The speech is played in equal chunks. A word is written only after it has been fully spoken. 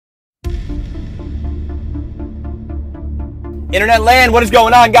Internet land, what is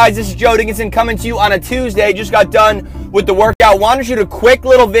going on, guys? This is Joe Dickinson coming to you on a Tuesday. Just got done with the workout. Wanted to shoot a quick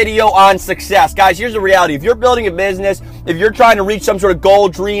little video on success. Guys, here's the reality. If you're building a business, if you're trying to reach some sort of goal,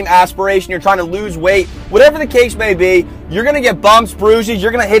 dream, aspiration, you're trying to lose weight, whatever the case may be, you're going to get bumps, bruises,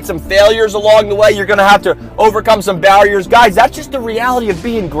 you're going to hit some failures along the way, you're going to have to overcome some barriers. Guys, that's just the reality of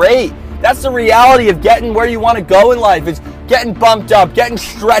being great. That's the reality of getting where you want to go in life. It's getting bumped up, getting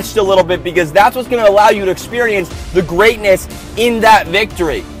stretched a little bit, because that's what's going to allow you to experience the greatness in that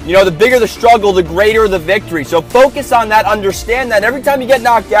victory. You know, the bigger the struggle, the greater the victory. So focus on that, understand that. Every time you get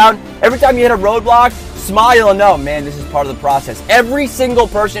knocked down, every time you hit a roadblock, smile and know, man, this is part of the process. Every single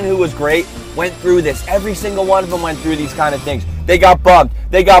person who was great went through this. Every single one of them went through these kind of things. They got bumped,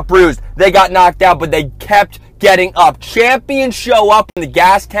 they got bruised, they got knocked out, but they kept getting up. Champions show up when the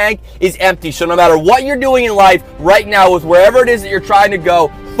gas tank is empty. So no matter what you're doing in life right now, with wherever it is that you're trying to go,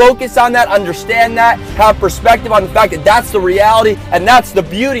 focus on that, understand that, have perspective on the fact that that's the reality and that's the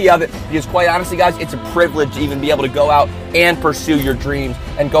beauty of it. Because quite honestly, guys, it's a privilege to even be able to go out and pursue your dreams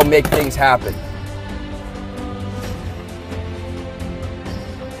and go make things happen.